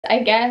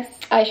I guess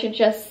I should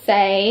just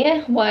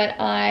say what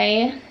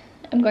I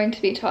am going to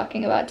be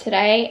talking about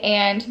today,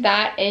 and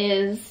that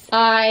is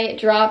I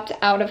dropped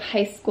out of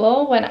high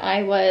school when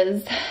I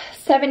was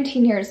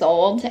 17 years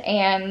old,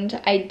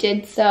 and I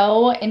did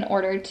so in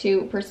order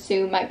to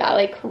pursue my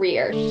ballet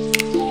career.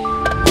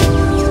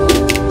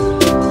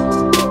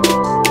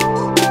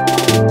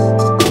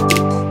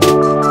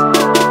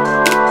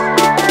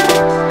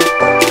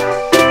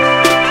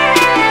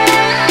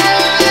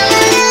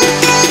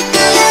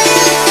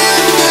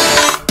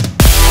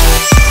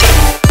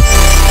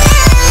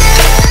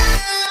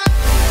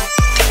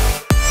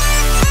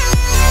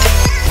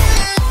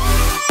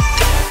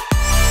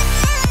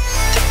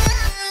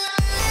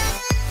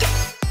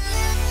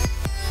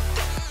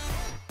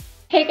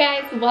 Hey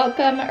guys,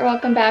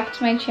 welcome back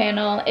to my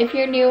channel. If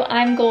you're new,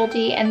 I'm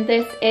Goldie and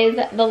this is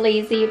the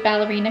Lazy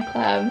Ballerina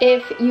Club.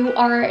 If you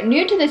are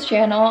new to this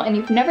channel and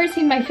you've never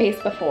seen my face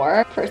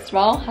before, first of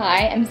all,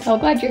 hi, I'm so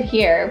glad you're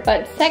here.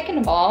 But second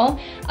of all,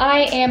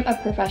 I am a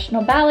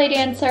professional ballet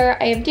dancer.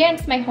 I have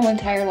danced my whole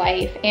entire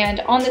life,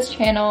 and on this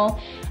channel,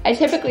 I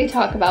typically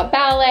talk about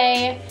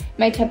ballet,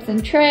 my tips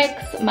and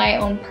tricks, my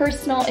own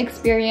personal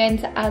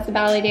experience as a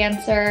ballet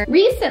dancer.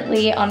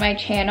 Recently on my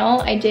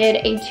channel, I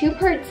did a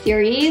two-part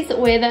series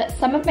with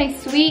some of my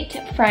sweet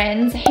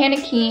friends,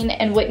 Hannah Keene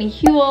and Whitney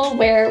Hewell,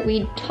 where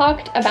we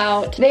talked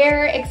about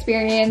their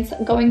experience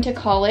going to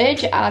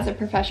college as a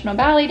professional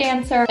ballet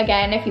dancer.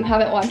 Again, if you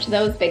haven't watched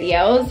those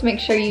videos, make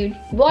sure you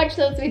watch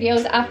those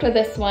videos after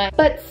this one.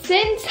 But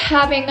since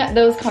having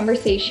those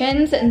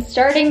conversations and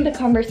starting the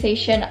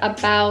conversation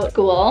about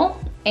school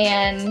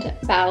and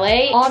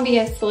ballet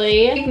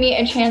obviously gave me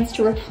a chance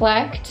to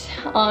reflect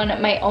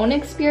on my own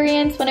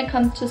experience when it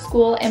comes to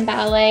school and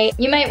ballet.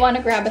 You might want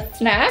to grab a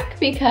snack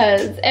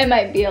because it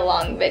might be a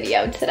long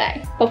video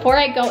today. Before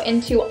I go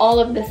into all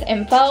of this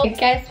info, I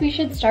guess we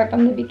should start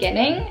from the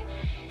beginning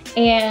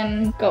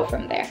and go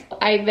from there.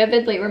 I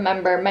vividly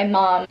remember my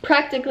mom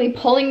practically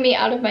pulling me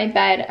out of my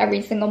bed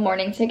every single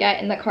morning to get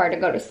in the car to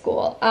go to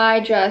school. I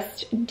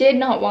just did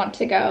not want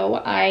to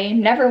go. I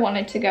never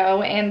wanted to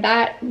go, and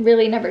that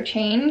really never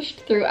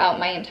changed throughout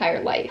my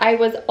entire life. I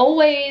was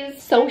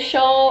always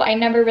social. I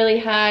never really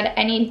had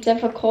any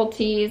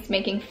difficulties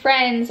making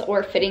friends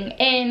or fitting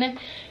in.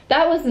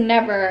 That was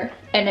never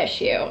an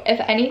issue. If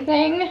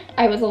anything,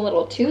 I was a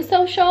little too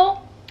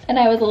social and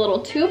I was a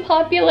little too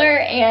popular,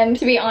 and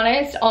to be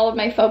honest, all of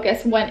my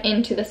focus went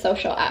into the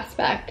social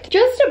aspect.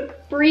 Just a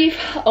brief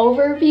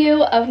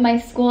overview of my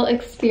school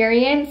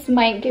experience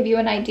might give you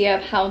an idea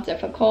of how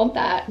difficult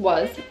that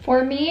was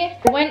for me.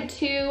 I went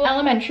to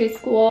elementary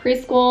school,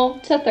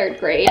 preschool to 3rd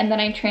grade, and then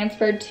I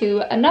transferred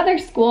to another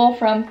school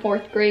from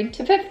 4th grade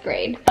to 5th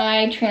grade.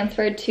 I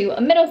transferred to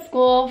a middle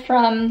school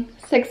from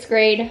 6th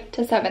grade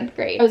to 7th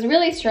grade. I was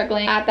really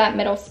struggling at that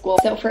middle school.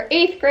 So for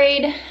 8th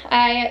grade,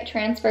 I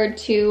transferred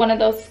to one of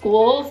those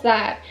schools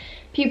that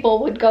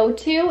people would go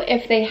to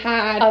if they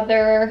had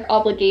other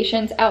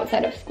obligations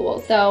outside of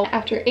school. So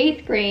after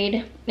 8th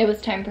grade, it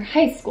was time for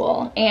high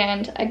school.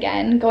 And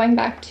again, going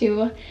back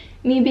to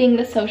me being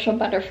the social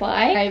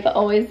butterfly I've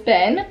always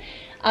been,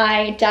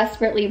 I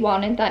desperately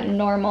wanted that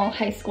normal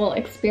high school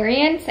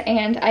experience,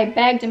 and I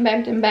begged and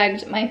begged and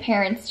begged my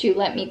parents to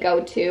let me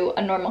go to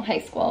a normal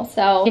high school.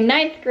 So in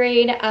 9th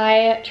grade,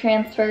 I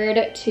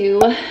transferred to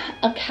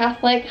a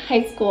Catholic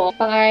high school.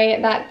 By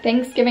that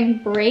Thanksgiving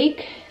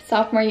break,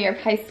 sophomore year of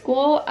high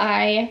school,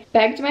 I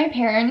begged my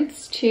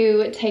parents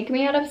to take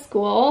me out of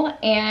school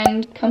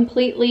and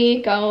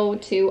completely go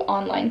to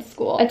online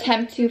school.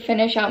 Attempt to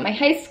finish out my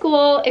high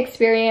school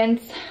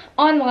experience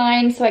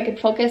online so I could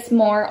focus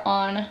more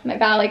on my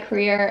ballet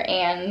career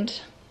and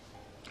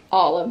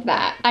all of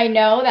that. I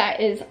know that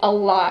is a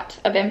lot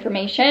of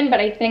information, but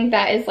I think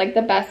that is like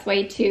the best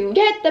way to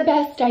get the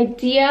best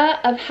idea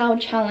of how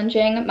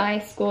challenging my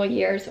school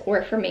years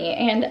were for me.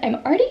 And I'm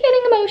already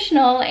getting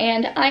emotional,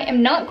 and I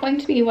am not going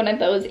to be one of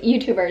those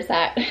YouTubers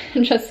that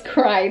just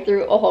cry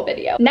through a whole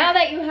video. Now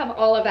that you have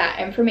all of that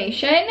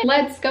information,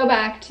 let's go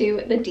back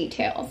to the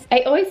details. I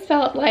always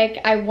felt like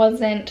I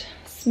wasn't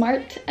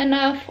smart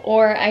enough,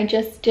 or I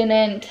just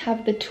didn't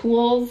have the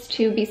tools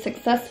to be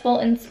successful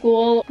in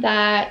school,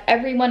 that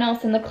everyone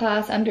else in the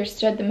class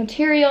understood the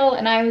material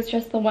and I was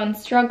just the one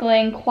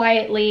struggling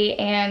quietly.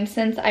 And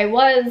since I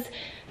was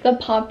the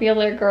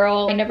popular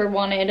girl, I never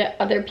wanted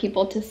other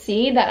people to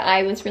see that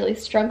I was really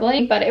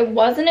struggling. But it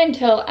wasn't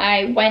until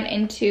I went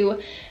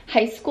into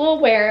high school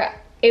where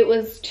it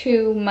was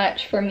too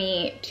much for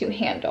me to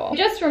handle.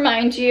 Just to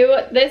remind you,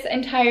 this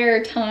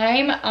entire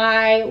time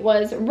I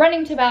was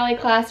running to ballet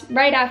class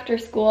right after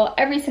school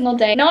every single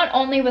day. Not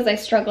only was I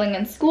struggling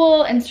in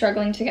school and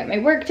struggling to get my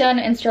work done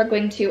and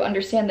struggling to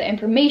understand the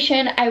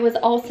information, I was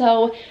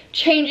also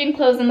changing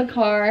clothes in the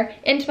car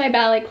into my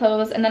ballet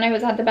clothes, and then I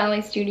was at the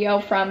ballet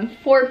studio from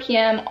 4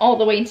 p.m. all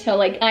the way till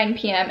like 9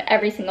 p.m.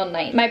 every single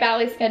night. My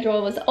ballet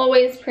schedule was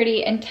always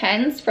pretty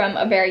intense from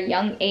a very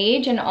young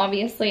age, and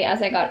obviously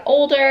as I got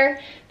older,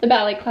 the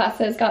ballet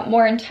classes got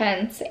more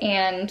intense,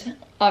 and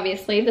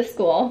obviously the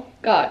school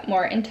got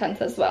more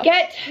intense as well.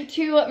 Get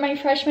to my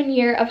freshman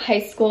year of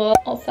high school.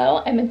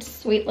 Also, I'm a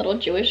sweet little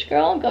Jewish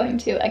girl going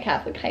to a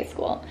Catholic high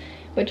school,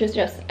 which is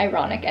just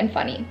ironic and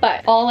funny.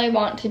 But all I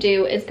want to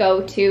do is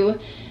go to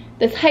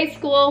this high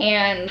school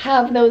and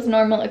have those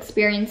normal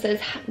experiences,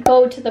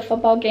 go to the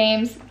football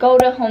games, go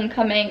to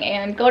homecoming,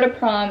 and go to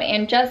prom,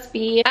 and just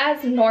be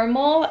as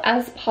normal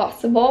as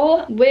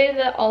possible with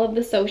all of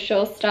the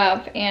social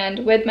stuff.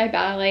 And with my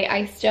ballet,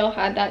 I still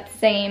had that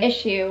same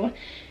issue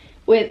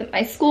with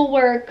my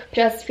schoolwork,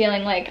 just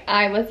feeling like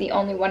I was the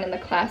only one in the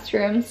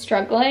classroom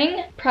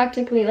struggling,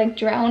 practically like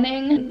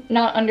drowning,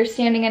 not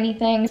understanding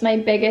anything. My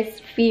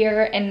biggest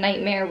fear and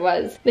nightmare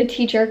was the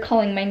teacher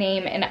calling my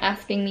name and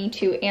asking me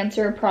to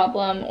answer a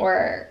problem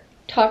or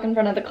talk in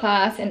front of the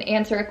class and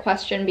answer a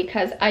question,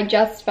 because I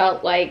just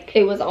felt like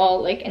it was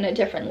all like in a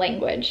different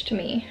language to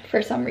me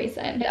for some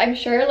reason. I'm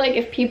sure like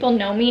if people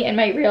know me in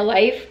my real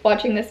life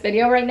watching this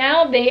video right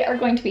now, they are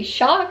going to be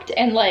shocked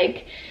and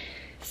like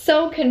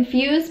so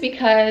confused,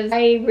 because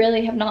I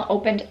really have not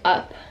opened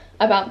up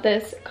about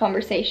this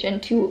conversation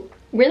to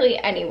really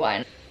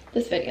anyone.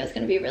 This video is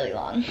gonna be really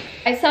long.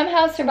 I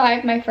somehow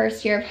survived my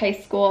first year of high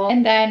school,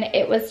 and then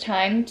it was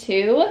time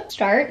to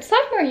start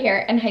sophomore year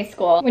in high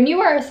school. When you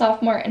are a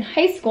sophomore in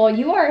high school,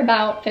 you are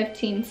about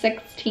 15,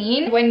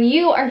 16. When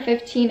you are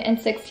 15 and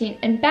 16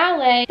 in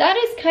ballet, that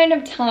is kind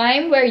of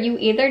time where you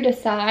either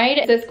decide,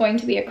 is this going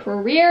to be a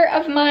career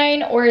of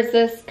mine, or is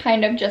this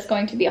kind of just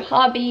going to be a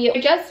hobby?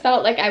 I just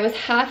felt like I was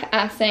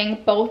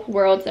half-assing both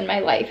worlds in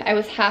my life. I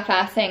was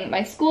half-assing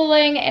my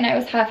schooling, and I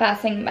was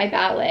half-assing my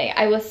ballet.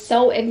 I was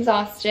so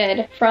exhausted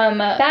from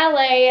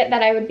ballet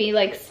that I would be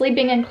like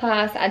sleeping in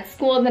class at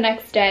school the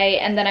next day,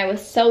 and then I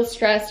was so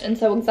stressed and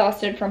so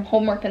exhausted from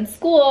homework and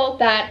school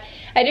that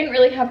I didn't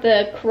really have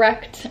the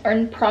correct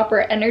or proper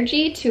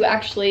energy to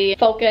actually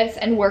focus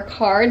and work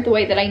hard the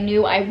way that I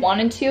knew I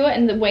wanted to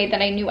and the way that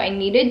I knew I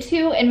needed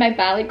to in my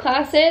ballet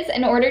classes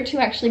in order to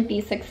actually be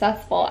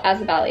successful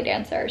as a ballet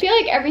dancer. I feel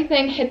like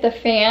everything hit the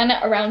fan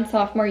around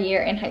sophomore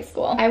year in high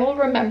school. I will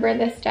remember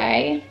this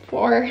day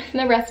for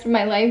the rest of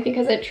my life,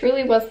 because it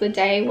truly was the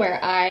day where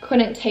I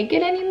couldn't take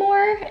it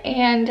anymore,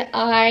 and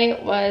I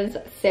was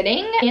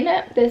sitting in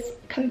this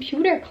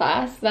computer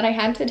class that I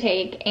had to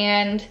take,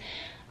 and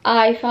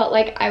I felt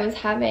like I was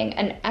having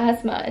an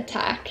asthma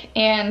attack,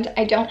 and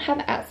I don't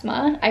have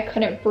asthma. I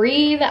couldn't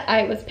breathe,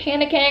 I was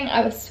panicking,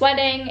 I was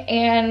sweating,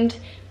 and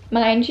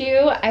mind you,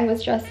 I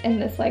was just in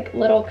this like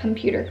little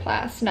computer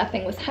class.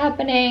 Nothing was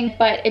happening,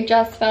 but it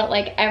just felt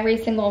like every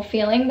single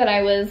feeling that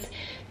I was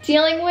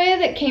dealing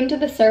with, it came to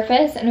the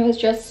surface, and it was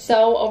just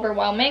so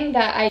overwhelming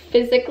that I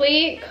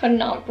physically could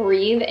not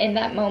breathe in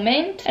that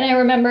moment. And I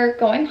remember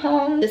going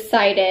home,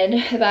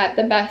 decided that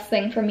the best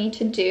thing for me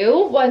to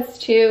do was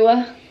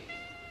to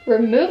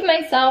remove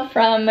myself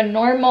from a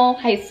normal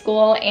high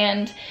school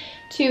and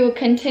to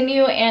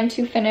continue and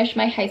to finish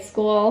my high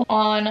school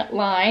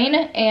online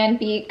and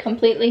be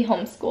completely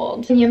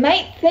homeschooled. And you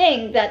might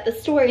think that the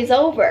story's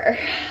over,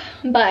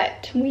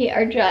 but we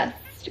are just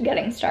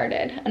getting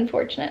started,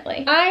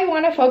 unfortunately. I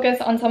want to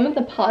focus on some of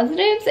the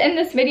positives in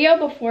this video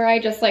before I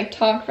just like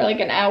talk for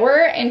like an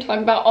hour and talk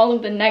about all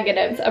of the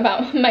negatives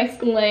about my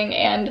schooling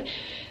and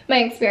my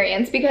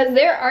experience, because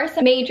there are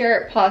some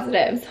major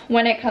positives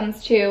when it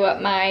comes to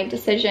my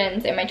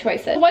decisions and my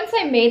choices. Once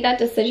I made that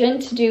decision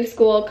to do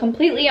school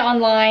completely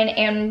online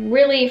and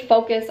really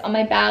focus on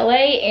my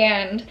ballet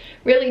and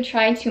really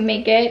try to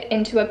make it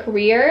into a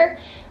career,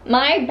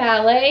 my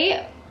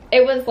ballet,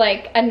 it was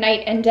like a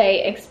night and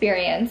day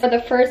experience. For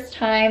the first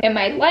time in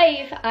my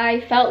life,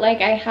 I felt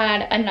like I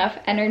had enough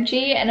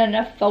energy and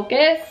enough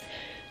focus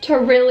to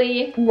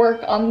really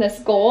work on this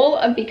goal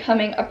of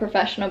becoming a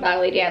professional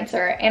ballet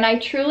dancer. And I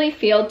truly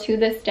feel to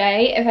this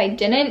day, if I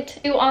didn't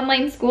do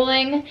online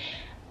schooling,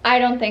 I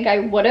don't think I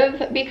would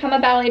have become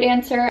a ballet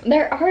dancer.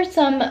 There are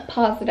some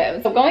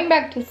positives. So going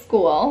back to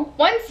school,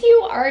 once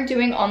you are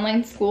doing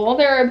online school,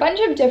 there are a bunch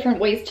of different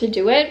ways to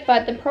do it,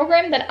 but the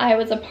program that I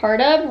was a part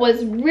of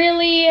was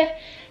really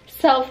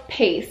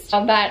self-paced.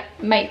 That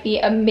might be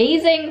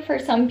amazing for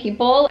some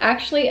people.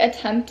 Actually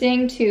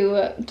attempting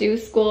to do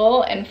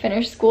school and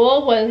finish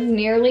school was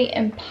nearly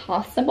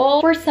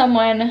impossible for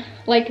someone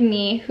like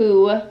me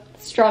who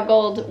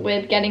struggled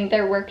with getting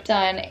their work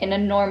done in a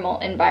normal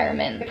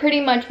environment. I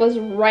pretty much was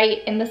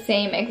right in the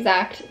same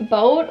exact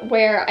boat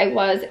where I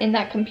was in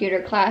that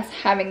computer class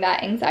having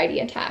that anxiety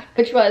attack,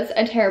 which was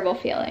a terrible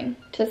feeling,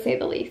 to say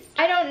the least.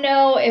 I don't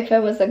know if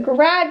it was a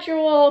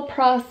gradual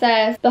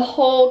process. The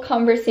whole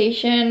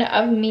conversation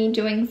of me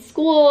doing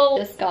school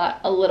just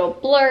got a little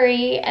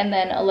blurry and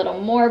then a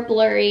little more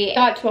blurry.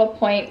 Got to a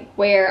point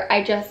where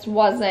I just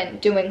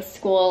wasn't doing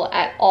school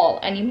at all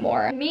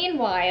anymore.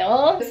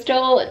 Meanwhile,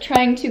 still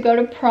trying to go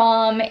to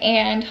prom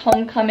and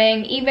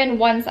homecoming even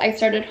once I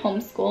started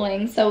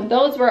homeschooling. So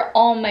those were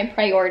all my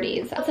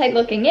priorities. Outside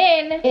looking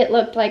in, it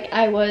looked like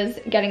I was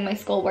getting my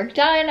schoolwork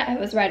done. I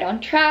was right on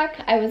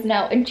track. I was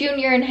now a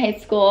junior in high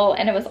school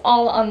and it was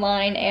all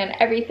online and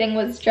everything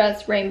was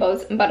just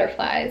rainbows and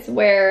butterflies,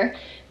 where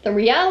The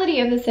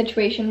reality of the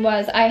situation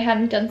was I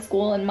hadn't done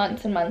school in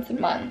months and months and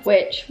months,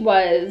 which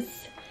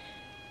was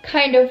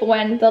kind of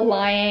when the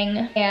lying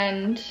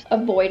and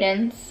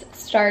avoidance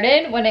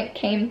started when it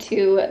came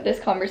to this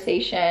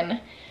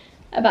conversation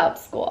about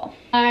school.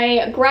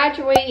 I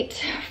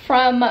graduate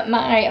from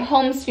my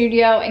home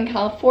studio in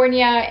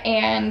California,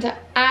 and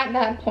at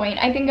that point,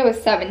 I think I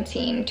was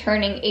 17,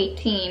 turning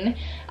 18,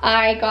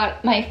 I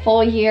got my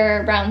full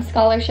year round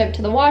scholarship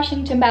to the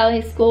Washington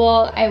Ballet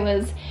School. I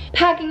was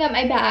packing up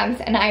my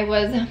bags and I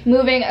was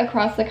moving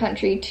across the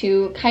country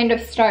to kind of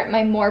start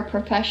my more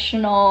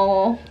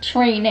professional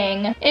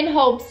training in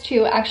hopes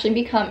to actually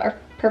become a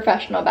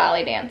professional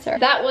ballet dancer.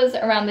 That was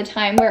around the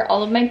time where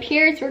all of my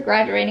peers were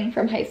graduating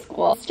from high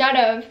school. Instead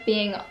of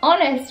being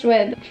honest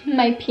with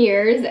my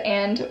peers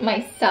and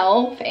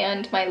myself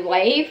and my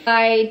life,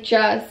 I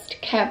just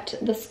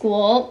kept the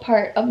school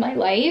part of my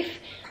life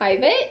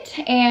private,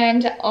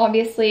 and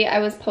obviously I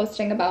was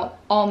posting about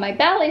all my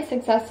ballet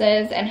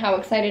successes and how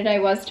excited I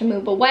was to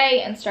move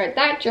away and start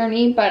that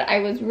journey, but I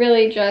was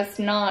really just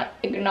not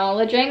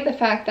acknowledging the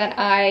fact that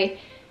I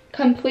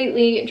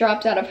completely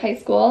dropped out of high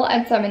school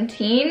at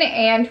 17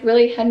 and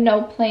really had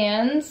no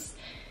plans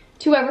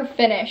to ever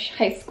finish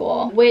high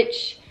school,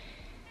 which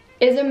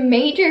is a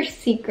major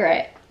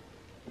secret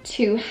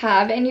to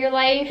have in your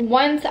life.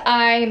 Once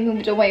I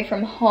moved away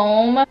from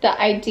home, the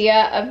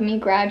idea of me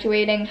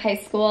graduating high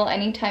school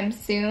anytime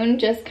soon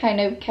just kind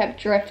of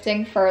kept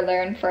drifting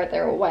further and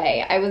further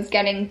away. I was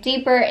getting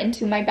deeper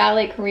into my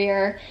ballet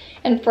career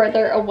and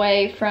further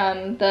away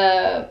from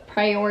the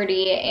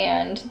priority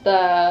and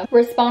the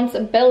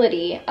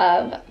responsibility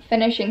of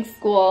finishing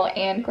school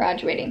and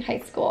graduating high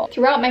school.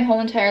 Throughout my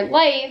whole entire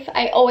life,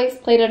 I always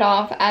played it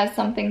off as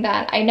something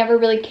that I never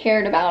really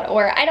cared about,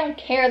 or I don't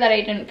care that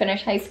I didn't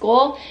finish high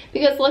school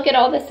because look at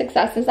all the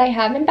successes I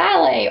have in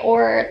ballet,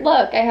 or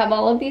look, I have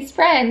all of these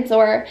friends,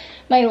 or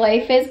my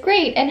life is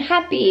great and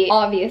happy.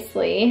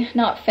 Obviously,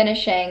 not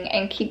finishing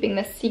and keeping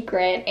this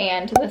secret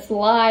and this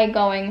lie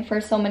going for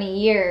so many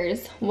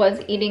years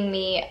was eating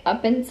me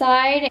up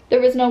inside.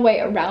 There was no way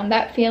around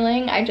that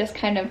feeling. I just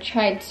kind of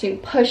tried to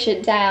push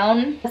it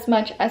down as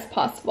much as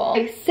possible.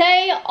 I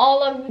say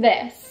all of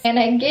this and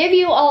I give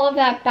you all of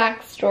that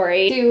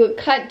backstory to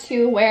cut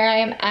to where I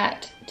am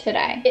at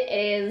today. It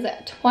is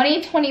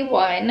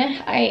 2021.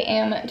 I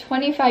am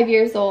 25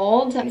 years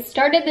old. I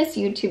started this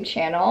YouTube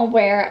channel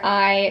where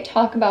I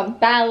talk about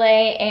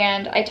ballet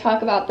and I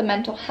talk about the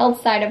mental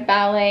health side of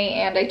ballet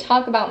and I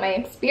talk about my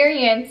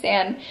experience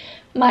and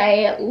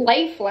my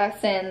life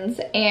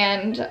lessons,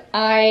 and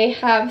I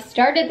have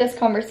started this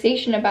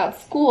conversation about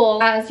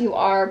school as you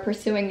are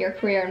pursuing your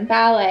career in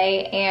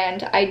ballet,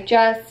 and I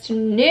just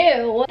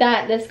knew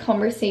that this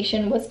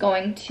conversation was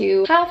going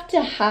to have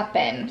to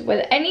happen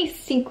with any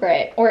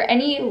secret or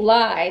any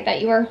lie that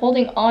you are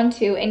holding on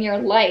to in your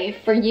life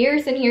for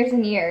years and years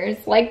and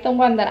years, like the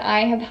one that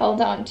I have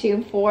held on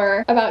to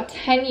for about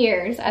 10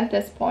 years at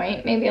this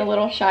point, maybe a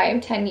little shy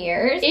of 10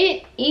 years.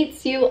 It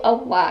eats you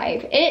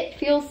alive. It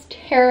feels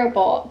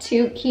terrible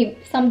to keep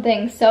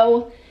something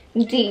so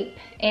deep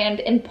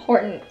and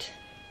important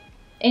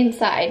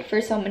inside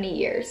for so many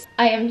years.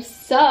 I am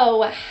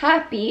so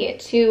happy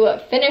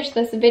to finish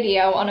this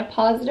video on a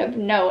positive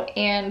note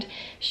and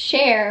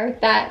share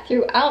that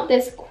throughout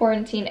this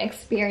quarantine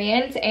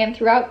experience and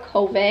throughout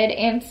COVID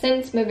and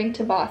since moving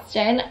to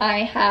Boston, I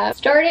have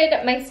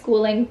started my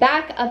schooling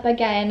back up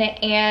again,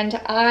 and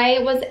I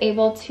was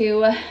able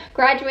to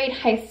graduate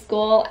high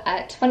school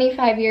at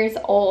 25 years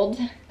old.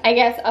 I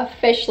guess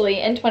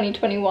officially in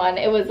 2021.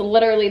 It was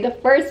literally the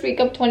first week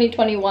of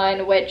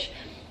 2021, which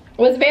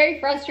was very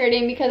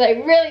frustrating because I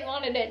really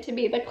wanted it to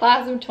be the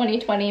class of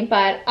 2020,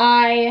 but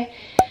I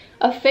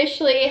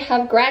officially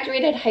have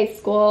graduated high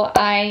school.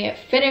 I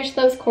finished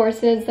those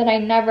courses that I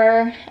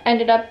never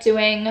ended up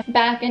doing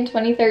back in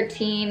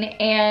 2013,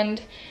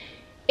 and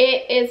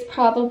it is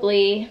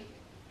probably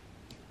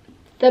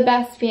the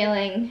best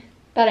feeling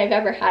that I've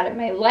ever had in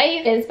my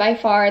life. It is by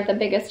far the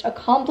biggest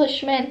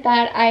accomplishment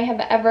that I have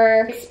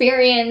ever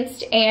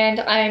experienced, and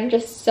I'm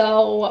just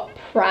so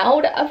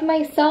proud of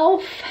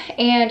myself,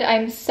 and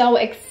I'm so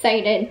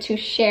excited to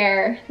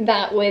share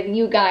that with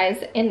you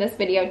guys in this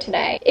video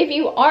today. If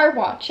you are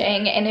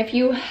watching and if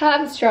you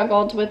have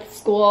struggled with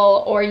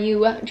school, or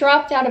you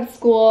dropped out of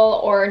school,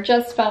 or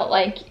just felt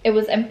like it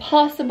was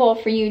impossible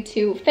for you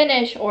to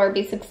finish or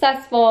be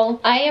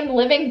successful, I am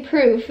living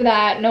proof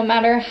that no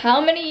matter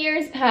how many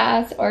years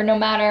pass or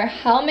no matter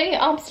how many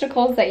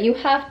obstacles that you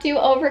have to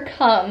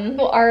overcome,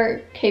 you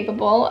are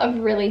capable of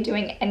really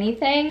doing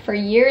anything. For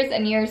years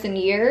and years and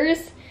years,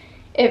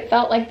 it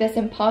felt like this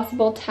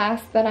impossible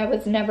task that I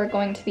was never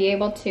going to be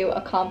able to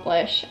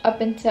accomplish,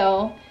 up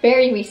until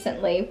very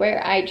recently,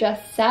 where I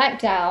just sat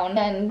down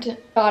and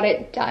got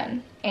it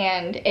done.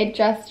 And it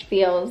just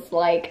feels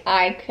like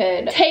I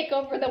could take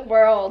over the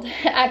world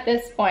at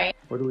this point.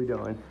 What are we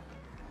doing?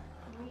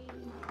 We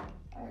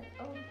are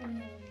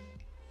opening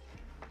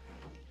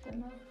the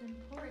most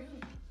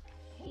important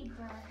paper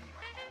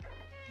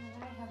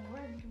that I have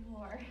worked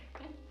for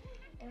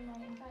in my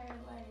entire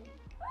life.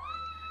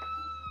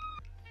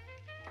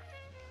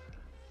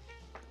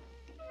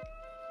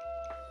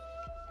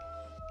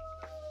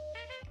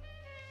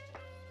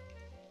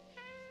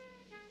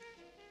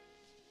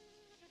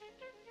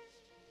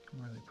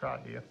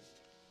 proud of you.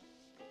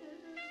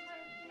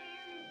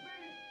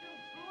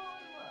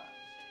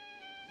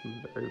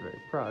 I'm very, very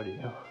proud of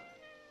you.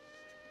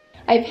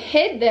 I've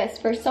hid this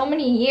for so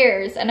many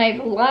years, and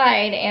I've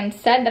lied and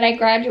said that I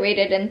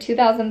graduated in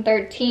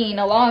 2013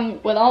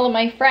 along with all of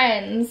my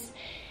friends,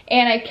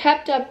 and I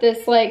kept up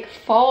this like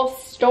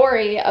false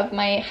story of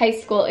my high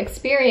school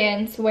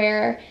experience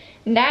where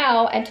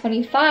now at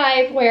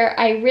 25, where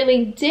I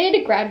really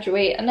did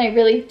graduate and I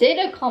really did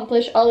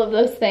accomplish all of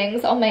those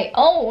things on my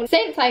own,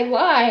 since I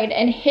lied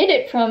and hid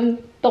it from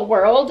the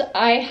world,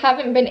 I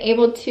haven't been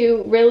able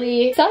to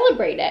really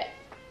celebrate it.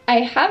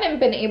 I haven't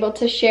been able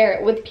to share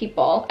it with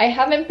people. I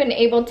haven't been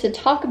able to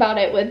talk about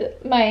it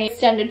with my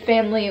extended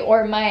family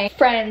or my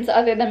friends,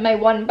 other than my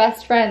one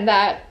best friend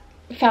that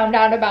found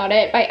out about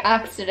it by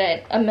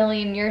accident a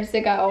million years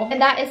ago.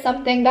 And that is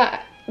something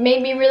that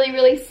made me really,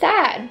 really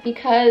sad,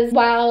 because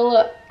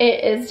while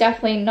it is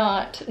definitely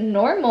not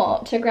normal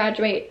to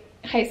graduate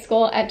high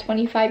school at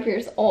 25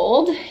 years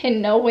old,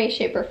 in no way,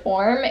 shape, or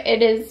form,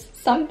 it is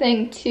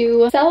something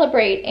to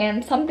celebrate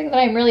and something that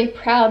I'm really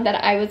proud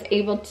that I was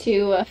able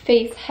to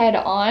face head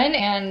on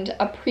and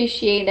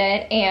appreciate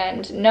it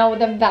and know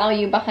the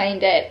value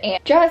behind it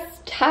and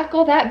just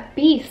tackle that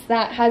beast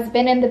that has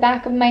been in the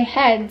back of my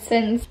head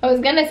since, I was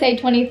gonna say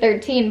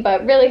 2013,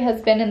 but really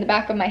has been in the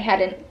back of my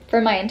head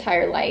for my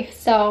entire life.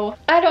 So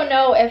I don't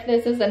know if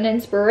this is an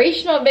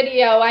inspirational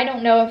video. I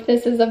don't know if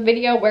this is a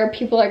video where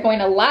people are going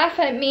to laugh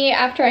at me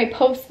after I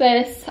post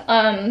this,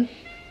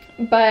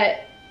 but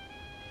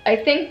I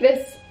think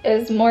this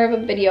is more of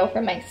a video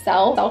for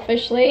myself,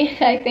 selfishly.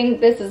 I think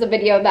this is a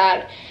video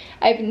that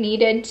I've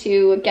needed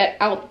to get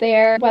out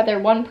there. Whether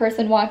one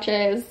person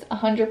watches,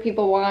 100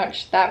 people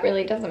watch, that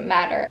really doesn't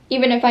matter.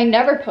 Even if I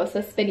never post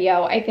this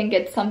video, I think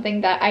it's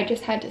something that I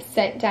just had to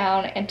sit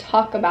down and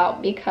talk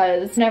about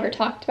because I've never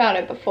talked about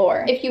it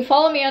before. If you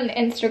follow me on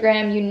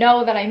Instagram, you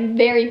know that I'm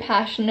very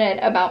passionate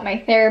about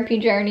my therapy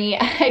journey.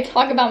 I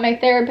talk about my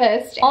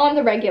therapist on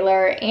the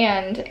regular,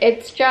 and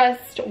it's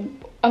just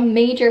a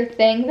major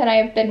thing that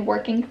I've been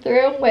working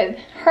through with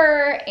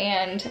her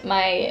and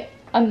my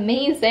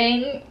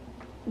amazing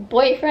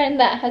boyfriend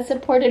that has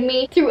supported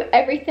me through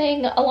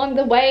everything along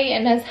the way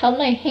and has held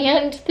my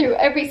hand through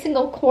every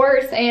single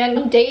course,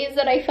 and days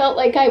that I felt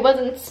like I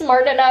wasn't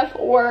smart enough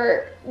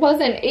or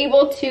wasn't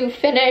able to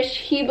finish,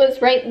 he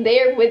was right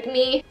there with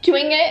me,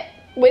 doing it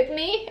with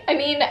me. I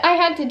mean, I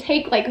had to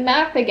take like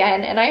math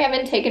again, and I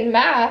haven't taken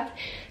math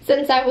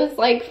since I was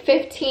like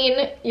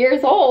 15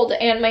 years old,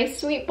 and my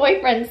sweet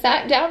boyfriend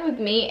sat down with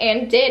me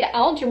and did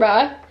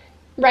algebra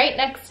right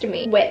next to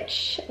me,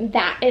 which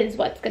that is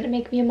what's gonna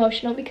make me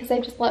emotional because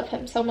I just love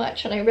him so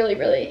much and I really,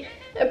 really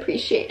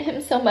appreciate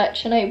him so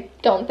much, and I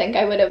don't think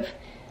I would have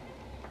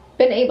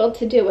been able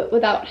to do it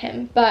without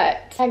him.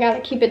 But I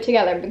gotta keep it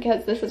together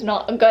because this is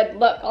not a good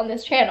look on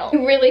this channel.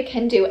 You really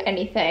can do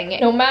anything.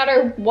 No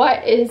matter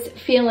what is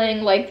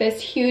feeling like this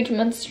huge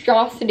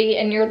monstrosity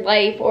in your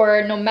life,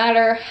 or no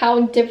matter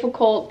how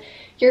difficult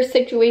your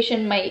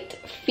situation might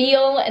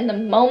feel in the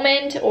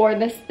moment, or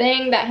this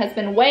thing that has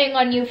been weighing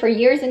on you for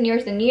years and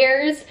years and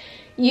years,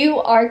 you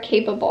are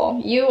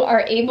capable. You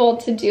are able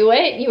to do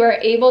it. You are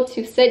able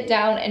to sit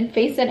down and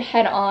face it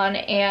head on.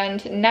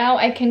 And now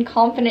I can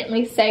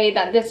confidently say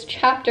that this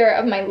chapter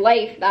of my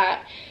life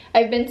that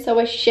I've been so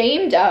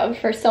ashamed of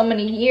for so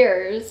many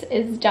years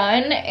is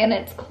done and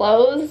it's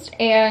closed.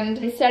 And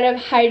instead of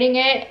hiding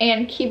it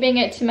and keeping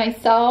it to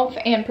myself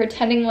and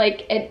pretending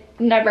like it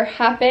never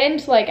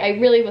happened, like I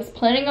really was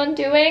planning on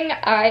doing,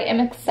 I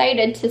am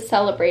excited to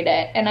celebrate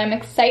it, and I'm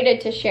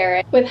excited to share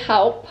it with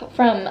help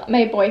from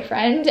my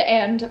boyfriend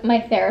and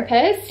my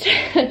therapist.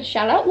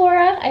 Shout out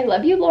Laura. I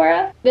love you,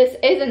 Laura. This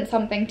isn't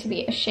something to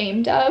be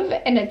ashamed of,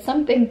 and it's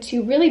something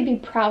to really be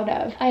proud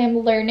of. I am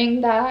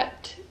learning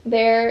that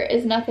there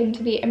is nothing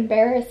to be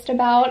embarrassed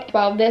about.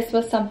 While this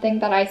was something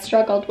that I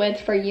struggled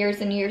with for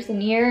years and years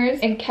and years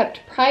and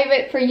kept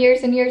private for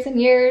years and years and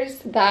years,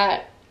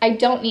 that I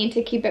don't need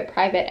to keep it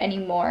private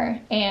anymore.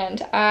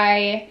 And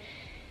I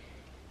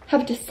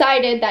have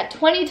decided that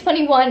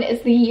 2021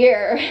 is the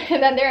year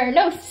that there are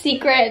no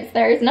secrets,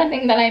 there is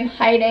nothing that I'm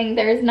hiding,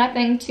 there is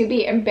nothing to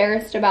be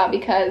embarrassed about,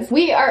 because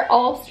we are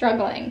all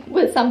struggling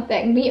with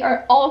something. We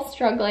are all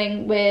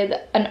struggling with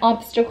an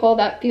obstacle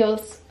that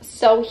feels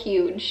so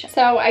huge.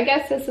 So I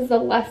guess this is a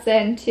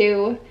lesson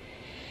to,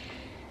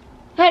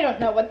 I don't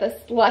know what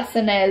this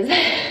lesson is.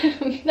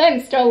 I'm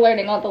still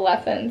learning all the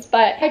lessons,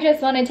 but I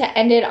just wanted to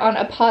end it on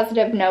a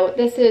positive note.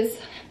 This is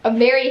a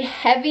very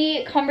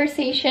heavy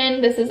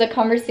conversation. This is a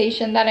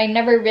conversation that I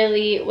never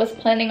really was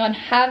planning on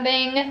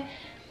having,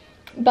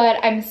 but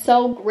I'm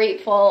so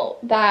grateful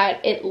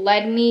that it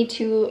led me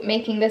to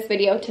making this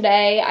video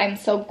today. I'm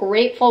so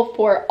grateful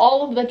for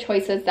all of the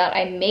choices that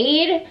I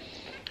made.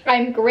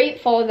 I'm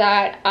grateful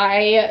that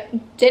I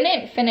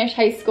didn't finish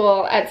high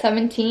school at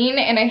 17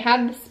 and I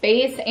had the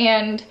space,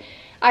 and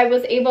I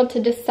was able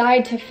to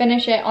decide to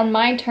finish it on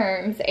my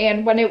terms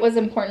and when it was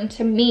important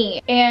to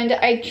me. And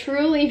I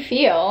truly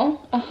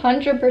feel,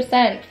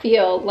 100%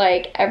 feel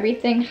like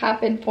everything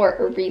happened for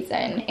a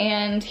reason.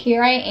 And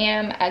here I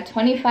am at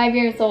 25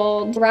 years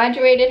old,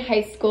 graduated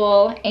high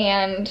school,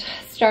 and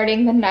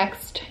starting the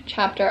next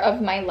chapter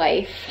of my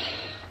life,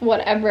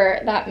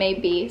 whatever that may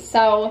be.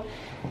 So,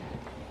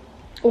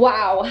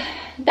 wow,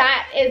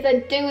 that is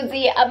a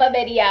doozy of a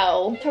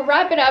video. To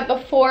wrap it up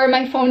before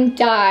my phone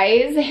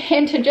dies,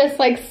 and to just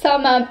like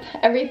sum up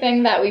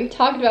everything that we've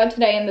talked about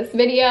today in this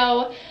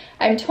video,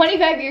 I'm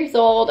 25 years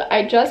old.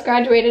 I just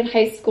graduated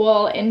high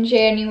school in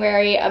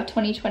January of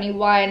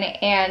 2021,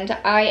 and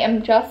I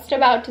am just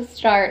about to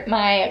start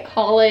my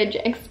college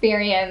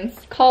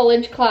experience,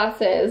 college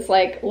classes,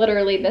 like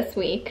literally this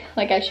week.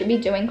 Like I should be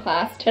doing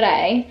class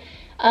today.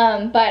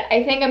 But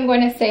I think I'm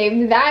going to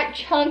save that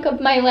chunk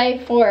of my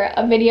life for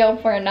a video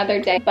for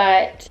another day.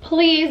 But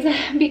please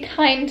be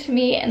kind to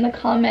me in the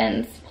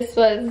comments. This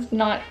was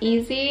not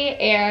easy,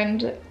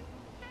 and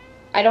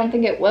I don't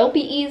think it will be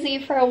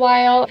easy for a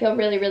while. I feel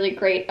really, really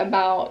great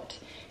about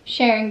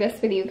sharing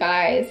this with you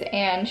guys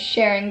and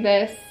sharing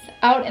this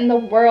out in the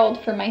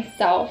world for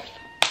myself.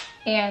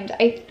 And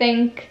I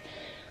think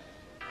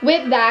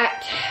with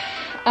that,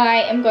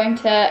 I am going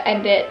to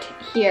end it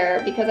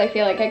here because I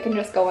feel like I can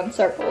just go in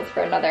circles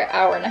for another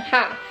hour and a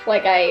half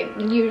like I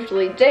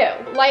usually do.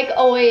 Like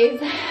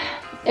always,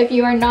 if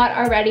you are not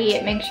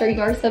already, make sure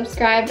you're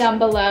subscribed down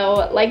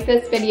below, like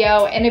this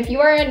video, and if you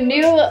are a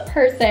new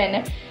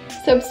person,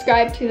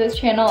 subscribe to this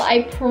channel.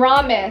 I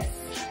promise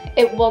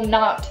it will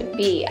not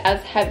be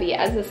as heavy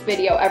as this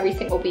video every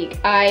single week.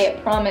 I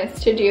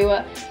promise to do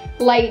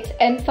light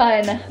and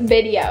fun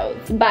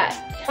videos, but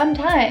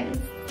sometimes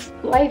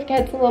life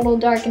gets a little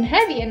dark and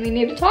heavy and we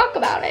need to talk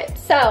about it.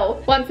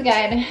 So once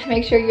again,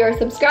 make sure you're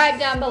subscribed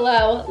down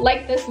below,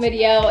 like this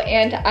video,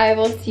 and I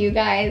will see you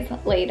guys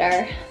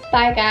later.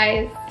 Bye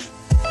guys.